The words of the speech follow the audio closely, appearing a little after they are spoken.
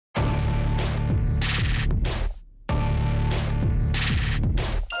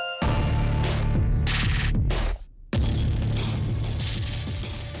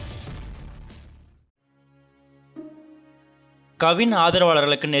கவின்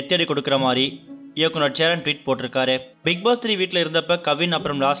ஆதரவாளர்களுக்கு நெத்தியடி கொடுக்குற மாதிரி இயக்குனர் சேரன் ட்வீட் போட்டிருக்காரு. பிக் பாஸ் 3 வீட்டில் இருந்தப்ப கவின்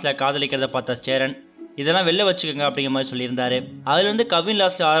அப்புறம் லாஸ்லியா காதலிக்கிறத பார்த்த சேரன் இதெல்லாம் வெளில வச்சுக்கோங்க அப்படிங்கிற மாதிரி சொல்லியிருந்தாரு. அதுலேருந்து கவின்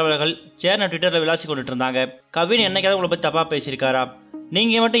லாஸ்லியா ஆதரவாளர்கள் சேரனை ட்விட்டரில் விளாசி கொண்டுட்டு இருந்தாங்க. கவின் என்னைக்காவது உங்களை பற்றி தப்பாக பேசியிருக்காரா,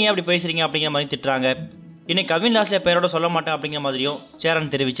 நீங்கள் மட்டும் ஏன் அப்படி பேசுறீங்க அப்படிங்கிற மாதிரி திட்டுறாங்க. இன்னைக்கு கவின் லாஸ்லியா பேரோட சொல்ல மாட்டேன் அப்படிங்கிற மாதிரியும்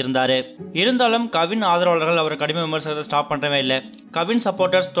சேரன் தெரிவிச்சிருந்தாரு. இருந்தாலும் கவின் ஆதரவாளர்கள் அவர் கடுமை விமர்சனத்தை ஸ்டாப் பண்ணுறவே இல்லை. கவின்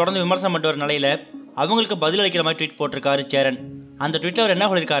சப்போர்ட்டர்ஸ் தொடர்ந்து விமர்சனம் பண்ணிட்டு வர நிலையில அவங்களுக்கு பதில் அளிக்கிற மாதிரி ட்வீட் போட்டிருக்காரு சேரன். அந்த ட்வீட்ல அவர் என்ன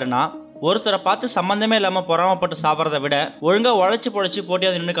சொல்லியிருக்காருன்னா, ஒருத்தரை பார்த்து சம்பந்தமே இல்லாம பொறாமப்பட்டு சாப்பிட்றத விட ஒழுங்கா உழைச்சி பொழைச்சி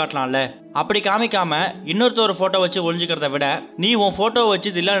போட்டியாவது நின்று காட்டலாம்ல. அப்படி காமிக்காம இன்னொருத்தர் போட்டோ வச்சு ஒழிஞ்சுக்கிறத விட நீ உன் போட்டோவை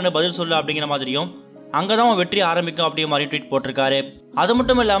வச்சு இது இல்லைன்னு பதில் சொல்லு அப்படிங்கிற மாதிரியும் அங்கதான் உன் வெற்றி ஆரம்பிக்கும் அப்படிங்கிற மாதிரி ட்வீட் போட்டிருக்காரு. அது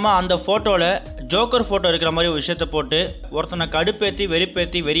மட்டும் இல்லாம அந்த போட்டோல ஜோக்கர் போட்டோ இருக்கிற மாதிரி ஒரு விஷயத்த போட்டு ஒருத்தனை கடுப்பேத்தி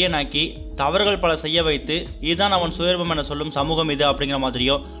வெறிப்பேத்தி வெறியனாக்கி தவறுகள் பல செய்ய வைத்து இதுதான் அவன் சுயர்வம் என சொல்லும் சமூகம் இது அப்படிங்கிற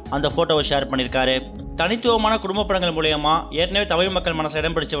மாதிரியும் அந்த போட்டோவை ஷேர் பண்ணியிருக்காரு. தனித்துவமான குடும்ப படங்கள் மூலமா ஏற்கனவே தமிழ் மக்கள் மனசை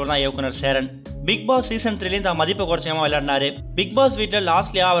இடம் பிடிச்சவர் தான் இயக்குனர் சேரன். பிக் பாஸ் சீசன் 3 தான் மதிப்பை குறைச்சமா விளையாடினாரு. பிக் பாஸ் வீட்டில்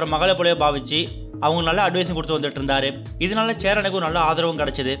லாஸ்லியா அவர் மகளை போலவே பாவிச்சு அவங்க நல்ல அட்வைஸும் கொடுத்து வந்துட்டு இருந்தாரு. இதனால சேரனுக்கு நல்ல ஆதரவும்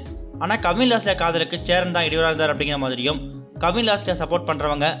கிடைச்சது. ஆனா கவின் லாஸ்லியா காதலுக்கு சேரன் தான் இடையூறா இருந்தார் அப்படிங்கிற மாதிரியும் கவின் லாஸ்லியா சப்போர்ட்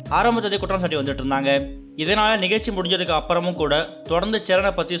பண்றவங்க ஆரம்பத்தை குற்றம் சாட்டி வந்துட்டு இருந்தாங்க. இதனால நிகழ்ச்சி முடிஞ்சதுக்கு அப்புறமும் கூட தொடர்ந்து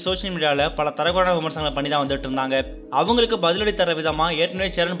சேரனை பத்தி சோசியல் மீடியால பல தரக்குறையான விமர்சனங்கள் பண்ணி தான் வந்துட்டு இருந்தாங்க. அவங்களுக்கு பதிலடி தர விதமா ஏற்கனவே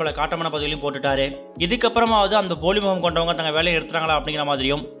சேரன் பல காட்டமான பதிவுகளையும் போட்டுட்டாரு. இதுக்கப்புறமாவது அந்த போலி முகம் கொண்டவங்க தங்க வேலையை எடுத்துறாங்களா அப்படிங்கிற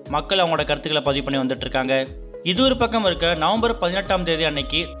மாதிரியும் மக்கள் அவங்களோட கருத்துக்களை பதிவு பண்ணி வந்துட்டு இருக்காங்க. இது ஒரு பக்கம் இருக்க, நவம்பர் 18ஆம் தேதி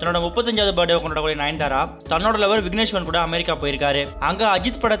அன்னைக்கு தன்னோட 35வது பர்த்டே கொண்டாடக்கூடிய நயன்தாரா தன்னோட லவர் விக்னேஷ்வன் கூட அமெரிக்கா போயிருக்காரு. அங்க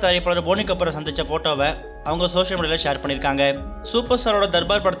அஜித் பட தயாரிப்பாளர் போனி கபூரை சந்திச்ச போட்டோவை அவங்க சோசியல் மீடியால ஷேர் பண்ணிருக்காங்க. சூப்பர் ஸ்டாரோட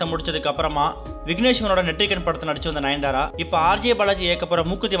தர்பார் படத்தை முடிச்சதுக்கு அப்புறமா விக்னேஷ்வனோட நெற்றிகன் படத்தை நடிச்சு வந்த நயன்தாரா இப்ப ஆர்ஜே பாலாஜி இயக்கப்புற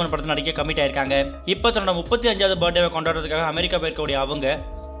மூக்குத்தி அம்மன் படத்தை நடிக்க கமிட் ஆயிருக்காங்க. இப்ப தன்னோட 35வது பர்த்டேவை கொண்டாடுறதுக்காக அமெரிக்கா போயிருக்கக்கூடிய அவங்க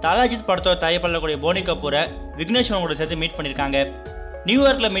தலா அஜித் படத்தோட தயாரிப்பாளர் போனி கபூரை விக்னேஷ்வன் கூட சேர்த்து மீட் பண்ணிருக்காங்க.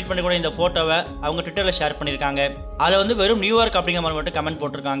 நியூயார்க்ல மீட் பண்ணி கூட இந்த போட்டோவை அவங்க ட்விட்டர்ல ஷேர் பண்ணிருக்காங்க. அதுல வெறும் நியூயார்க் அப்படிங்கிற மாதிரி மட்டும் கமெண்ட்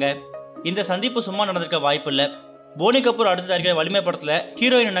போட்டிருக்காங்க. இந்த சந்திப்பு சும்மா நடந்திருக்க வாய்ப்பு இல்ல. போனி கபூர் அடுத்து தயாரிக்கிற வலிமை படத்துல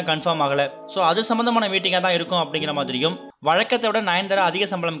ஹீரோயின் என்ன கன்ஃபார்ம் ஆகல. சோ அது சம்பந்தமான மீட்டிங்கா தான் இருக்கும் அப்படிங்கிற மாதிரியும் வழக்கத்தை விட நயன்தாரா அதிக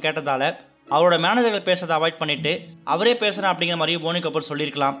சம்பளம் கேட்டதால அவரோட மேனேஜர்கள் பேசுறதை அவாய்ட் பண்ணிட்டு அவரே பேசுறேன் அப்படிங்கிற மாதிரியும் போனி கபூர்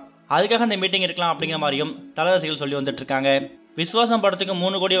சொல்லியிருக்கலாம். அதுக்காக இந்த மீட்டிங் இருக்கலாம் அப்படிங்கிற மாதிரியும் தலரசிகள் சொல்லி வந்துட்டு இருக்காங்க. விஸ்வாசம் படத்துக்கு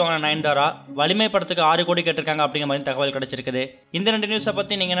 3 கோடி வாங்கின நயன்தாரா வலிமை படத்துக்கு 6 கோடி கேட்டிருக்காங்க அப்படிங்கிற மாதிரி தகவல் கிடைச்சிருக்குது. இந்த 2 நியூஸை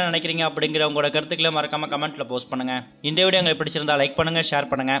பத்தி நீங்க என்ன நினைக்கிறீங்க அப்படிங்கிற உங்களோட கருத்துக்களை மறக்காம கமெண்ட்ல போஸ்ட் பண்ணுங்க. இந்த வீடியோ உங்களுக்கு பிடிச்சிருந்தா லைக் பண்ணுங்க, ஷேர்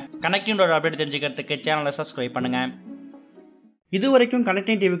பண்ணுங்க. கனெக்டிங்கோட அப்டேட் தெரிஞ்சுக்கிறதுக்கு சேனலை சப்ஸ்கிரைப் பண்ணுங்க. இது வரைக்கும்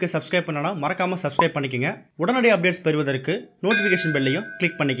கனெக்டிங் டிவிக்கு சப்ஸ்கிரைப் பண்ணனா மறக்காம சப்ஸ்கிரைப் பண்ணிக்கங்க. உடனடி அப்டேட்ஸ் பெறுவதற்கு நோட்டிஃபிகேஷன் பெல்லையும்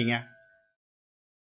கிளிக் பண்ணிக்கங்க.